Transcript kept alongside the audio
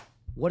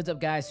What is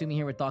up, guys? Sumi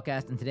here with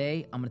ThoughtCast, and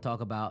today I'm going to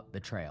talk about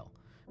betrayal.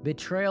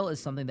 Betrayal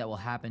is something that will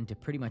happen to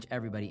pretty much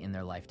everybody in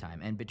their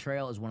lifetime, and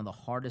betrayal is one of the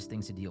hardest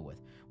things to deal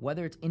with.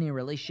 Whether it's in a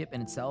relationship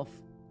in itself,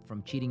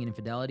 from cheating and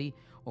infidelity,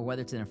 or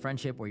whether it's in a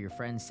friendship where your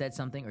friend said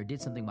something or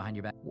did something behind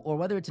your back, or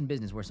whether it's in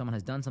business where someone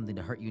has done something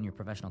to hurt you in your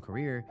professional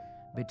career,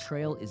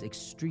 betrayal is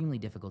extremely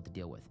difficult to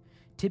deal with.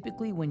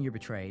 Typically, when you're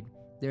betrayed,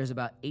 there's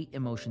about 8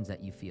 emotions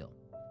that you feel.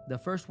 The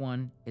first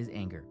one is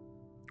anger.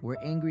 We're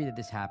angry that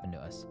this happened to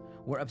us.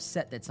 We're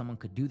upset that someone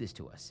could do this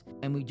to us.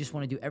 And we just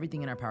want to do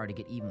everything in our power to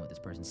get even with this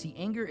person. See,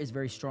 anger is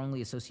very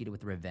strongly associated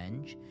with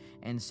revenge.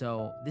 And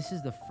so this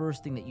is the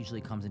first thing that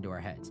usually comes into our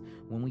heads.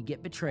 When we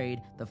get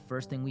betrayed, the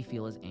first thing we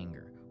feel is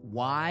anger.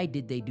 Why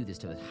did they do this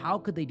to us? How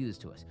could they do this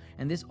to us?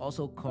 And this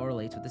also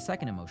correlates with the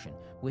second emotion,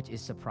 which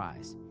is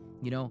surprise.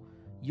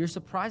 You're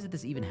surprised that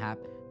this even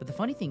happened. But the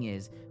funny thing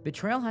is,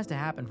 betrayal has to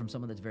happen from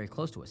someone that's very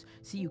close to us.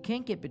 See, you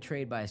can't get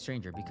betrayed by a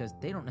stranger because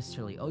they don't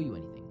necessarily owe you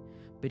anything.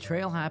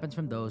 Betrayal happens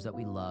from those that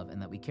we love and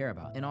that we care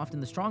about. And often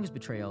the strongest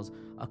betrayals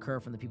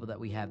occur from the people that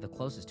we have the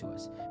closest to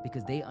us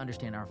because they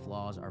understand our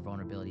flaws, our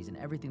vulnerabilities, and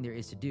everything there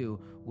is to do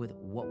with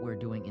what we're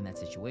doing in that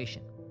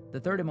situation. The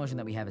third emotion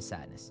that we have is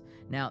sadness.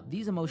 Now,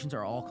 these emotions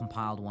are all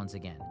compiled once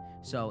again.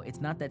 So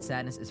it's not that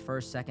sadness is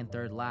first, second,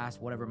 third,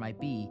 last, whatever it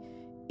might be.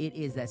 It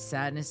is that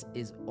sadness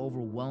is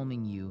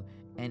overwhelming you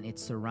and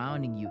it's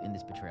surrounding you in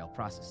this betrayal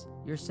process.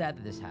 You're sad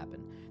that this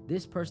happened.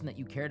 This person that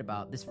you cared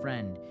about, this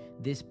friend,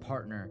 this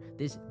partner,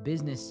 this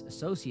business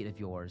associate of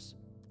yours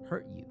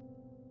hurt you.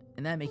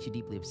 And that makes you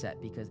deeply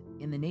upset because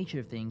in the nature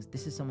of things,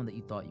 this is someone that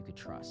you thought you could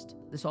trust.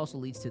 This also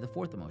leads to the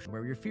fourth emotion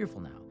where you're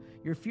fearful now.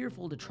 You're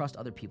fearful to trust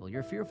other people.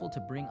 You're fearful to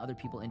bring other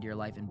people into your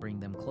life and bring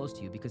them close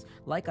to you because,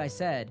 like I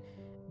said,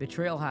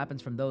 betrayal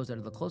happens from those that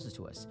are the closest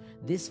to us.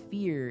 This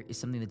fear is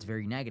something that's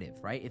very negative,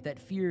 right? If that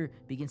fear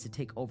begins to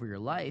take over your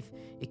life,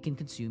 it can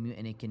consume you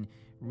and it can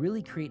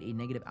really create a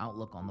negative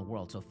outlook on the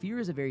world. So fear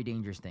is a very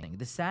dangerous thing.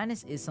 The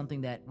sadness is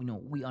something that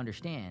we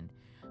understand,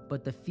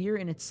 but the fear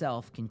in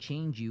itself can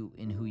change you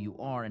in who you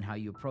are and how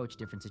you approach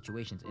different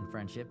situations in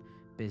friendship,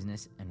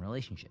 business, and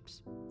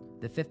relationships.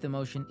 The fifth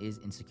emotion is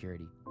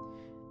insecurity.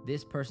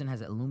 This person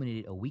has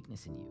illuminated a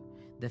weakness in you.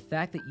 The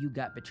fact that you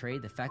got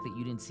betrayed, the fact that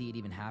you didn't see it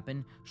even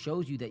happen,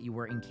 shows you that you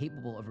were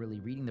incapable of really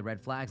reading the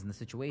red flags in the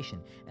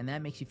situation. And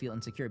that makes you feel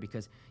insecure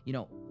because,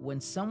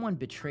 when someone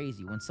betrays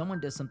you, when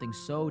someone does something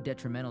so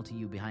detrimental to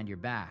you behind your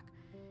back,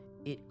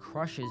 it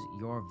crushes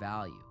your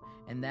value.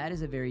 And that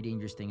is a very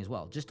dangerous thing as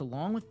well. Just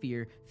along with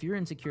fear and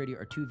insecurity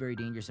are 2 very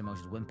dangerous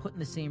emotions. When put in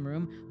the same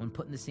room, when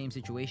put in the same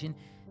situation,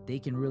 they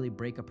can really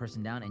break a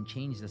person down and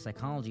change the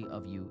psychology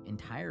of you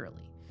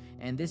entirely.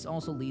 And this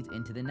also leads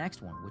into the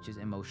next one, which is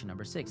emotion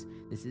number 6.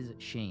 This is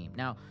shame.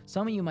 Now,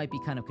 some of you might be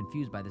kind of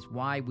confused by this.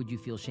 Why would you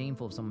feel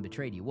shameful if someone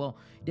betrayed you? Well,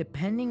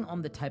 depending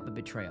on the type of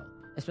betrayal,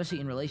 especially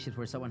in relationships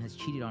where someone has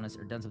cheated on us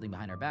or done something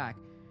behind our back,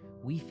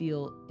 we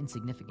feel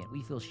insignificant.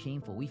 We feel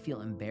shameful. We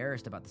feel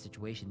embarrassed about the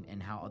situation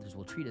and how others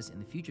will treat us in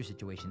the future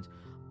situations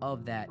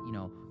of that,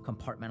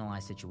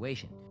 compartmentalized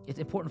situation. It's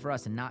important for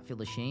us to not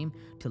feel ashamed,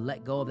 to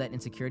let go of that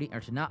insecurity, or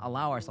to not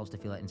allow ourselves to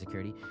feel that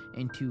insecurity,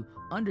 and to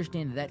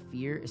understand that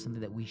fear is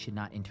something that we should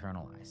not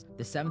internalize.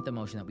 The 7th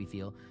emotion that we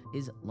feel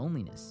is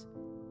loneliness.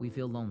 We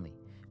feel lonely.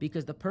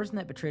 Because the person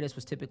that betrayed us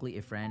was typically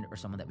a friend or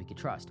someone that we could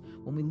trust.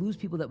 When we lose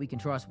people that we can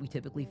trust, we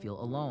typically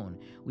feel alone.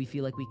 We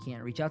feel like we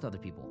can't reach out to other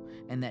people.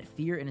 And that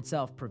fear in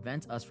itself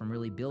prevents us from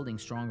really building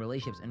strong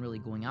relationships and really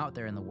going out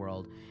there in the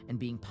world and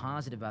being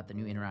positive about the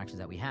new interactions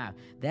that we have.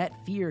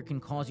 That fear can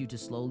cause you to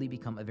slowly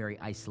become a very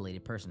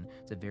isolated person.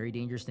 It's a very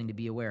dangerous thing to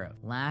be aware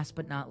of. Last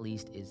but not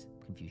least is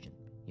confusion.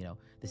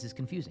 This is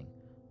confusing.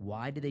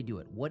 Why did they do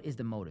it? What is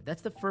the motive?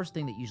 That's the first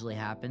thing that usually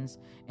happens,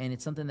 and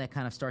it's something that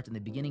kind of starts in the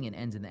beginning and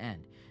ends in the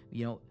end.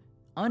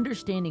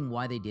 Understanding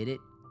why they did it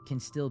can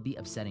still be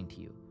upsetting to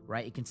you,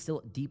 right? It can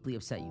still deeply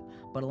upset you.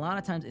 But a lot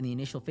of times in the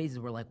initial phases,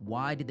 we're like,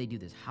 why did they do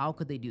this? How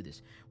could they do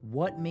this?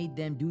 What made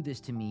them do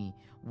this to me?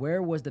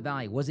 Where was the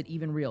value? Was it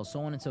even real? So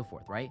on and so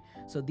forth, right?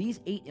 So these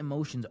 8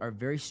 emotions are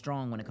very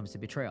strong when it comes to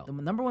betrayal. The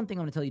number one thing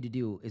I'm going to tell you to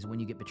do is when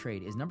you get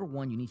betrayed is, number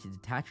one, you need to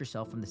detach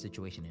yourself from the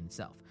situation in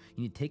itself.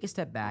 You need to take a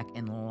step back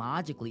and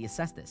logically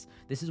assess this.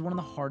 This is one of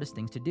the hardest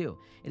things to do.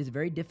 It is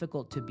very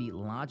difficult to be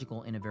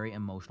logical in a very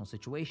emotional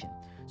situation.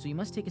 So you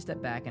must take a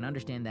step back and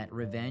understand that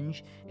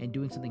revenge and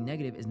doing something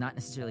negative is not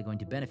necessarily going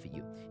to benefit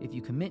you. If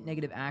you commit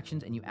negative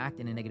actions and you act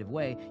in a negative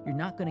way, you're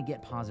not going to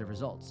get positive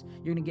results.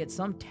 You're going to get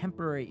some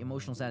temporary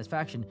emotional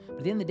satisfaction, but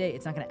at the end of the day,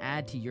 it's not going to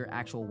add to your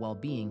actual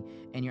well-being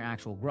and your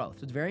actual growth.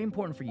 So it's very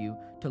important for you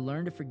to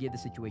learn to forgive the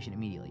situation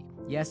immediately.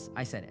 Yes,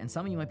 I said it, and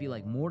some of you might be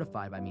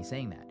mortified by me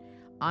saying that.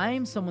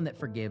 I'm someone that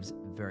forgives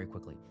very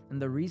quickly.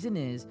 And the reason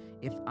is,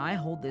 if I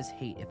hold this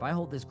hate, if I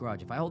hold this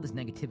grudge, if I hold this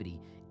negativity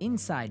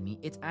inside me,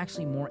 it's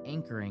actually more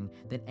anchoring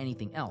than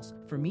anything else.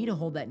 For me to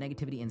hold that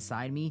negativity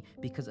inside me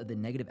because of the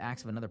negative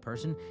acts of another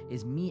person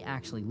is me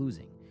actually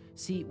losing.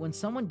 See, when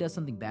someone does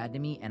something bad to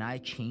me and I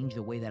change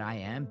the way that I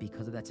am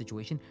because of that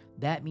situation,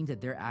 that means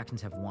that their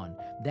actions have won.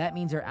 That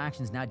means their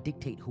actions now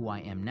dictate who I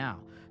am now.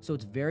 So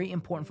it's very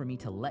important for me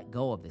to let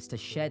go of this, to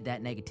shed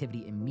that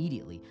negativity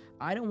immediately.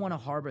 I don't want to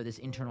harbor this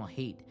internal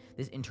hate,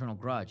 this internal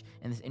grudge,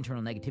 and this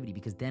internal negativity,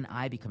 because then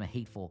I become a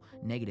hateful,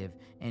 negative,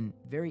 and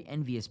very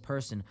envious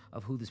person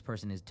of who this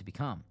person is to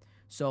become.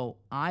 So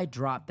I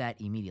drop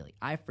that immediately.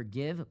 I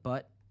forgive,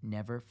 but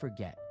never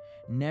forget.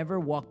 Never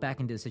walk back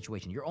into the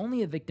situation. You're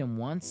only a victim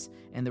once,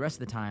 and the rest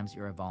of the times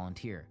you're a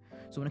volunteer.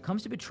 So when it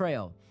comes to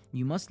betrayal,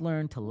 you must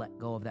learn to let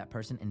go of that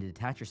person and to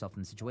detach yourself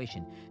from the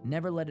situation.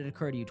 Never let it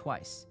occur to you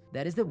twice.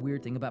 That is the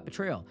weird thing about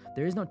betrayal.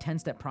 There is no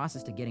 10-step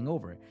process to getting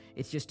over it.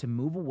 It's just to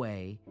move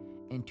away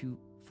and to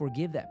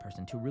forgive that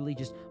person, to really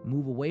just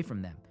move away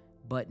from them.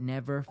 But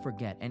never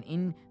forget. And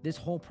in this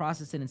whole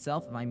process in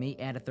itself, if I may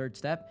add a third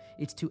step,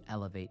 it's to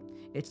elevate.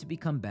 It's to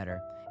become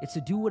better. It's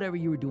to do whatever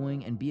you were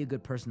doing and be a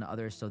good person to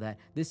others so that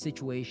this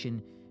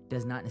situation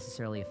does not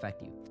necessarily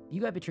affect you.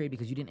 You got betrayed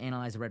because you didn't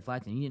analyze the red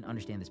flags and you didn't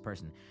understand this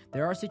person.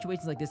 There are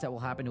situations like this that will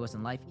happen to us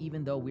in life,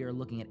 even though we are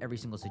looking at every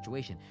single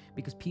situation,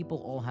 because people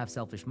all have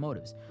selfish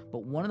motives.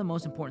 But one of the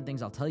most important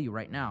things I'll tell you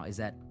right now is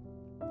that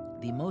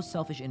the most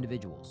selfish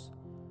individuals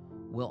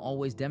will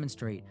always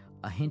demonstrate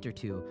a hint or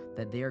two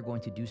that they are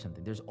going to do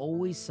something. There's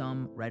always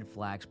some red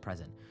flags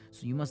present.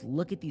 So you must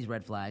look at these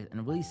red flags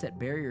and really set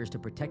barriers to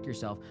protect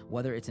yourself,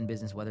 whether it's in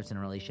business, whether it's in a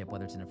relationship,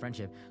 whether it's in a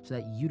friendship, so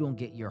that you don't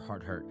get your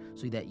heart hurt,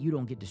 so that you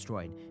don't get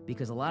destroyed.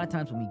 Because a lot of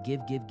times when we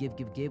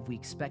give, we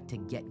expect to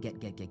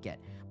get.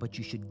 But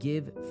you should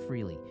give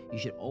freely. You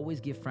should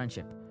always give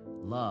friendship,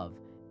 love,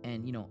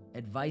 and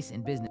advice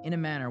in business in a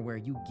manner where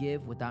you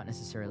give without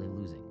necessarily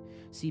losing.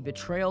 See,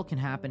 betrayal can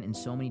happen in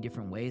so many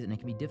different ways, and it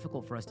can be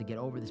difficult for us to get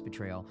over this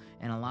betrayal.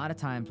 And a lot of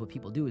times what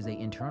people do is they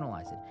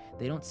internalize it.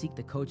 They don't seek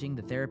the coaching,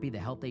 the therapy, the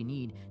help they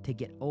need to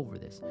get over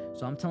this.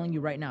 So I'm telling you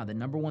right now, the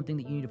number one thing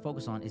that you need to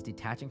focus on is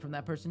detaching from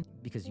that person,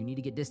 because you need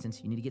to get distance,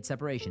 you need to get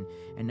separation.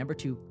 And number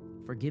two,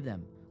 forgive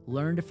them.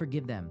 Learn to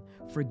forgive them.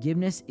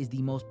 Forgiveness is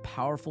the most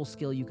powerful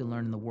skill you can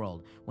learn in the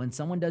world. When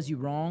someone does you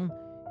wrong,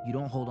 you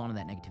don't hold on to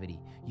that negativity.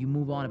 You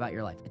move on about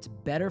your life. It's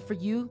better for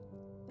you.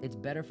 It's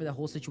better for the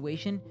whole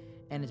situation.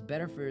 And it's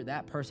better for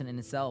that person in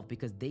itself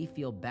because they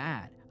feel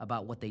bad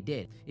about what they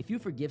did. If you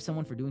forgive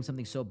someone for doing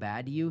something so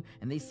bad to you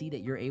and they see that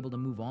you're able to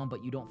move on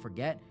but you don't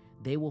forget,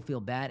 they will feel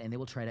bad and they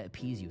will try to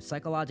appease you.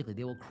 Psychologically,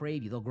 they will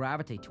crave you. They'll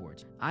gravitate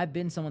towards you. I've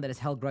been someone that has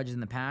held grudges in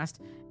the past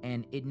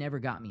and it never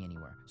got me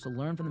anywhere. So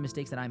learn from the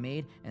mistakes that I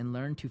made and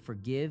learn to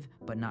forgive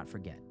but not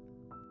forget.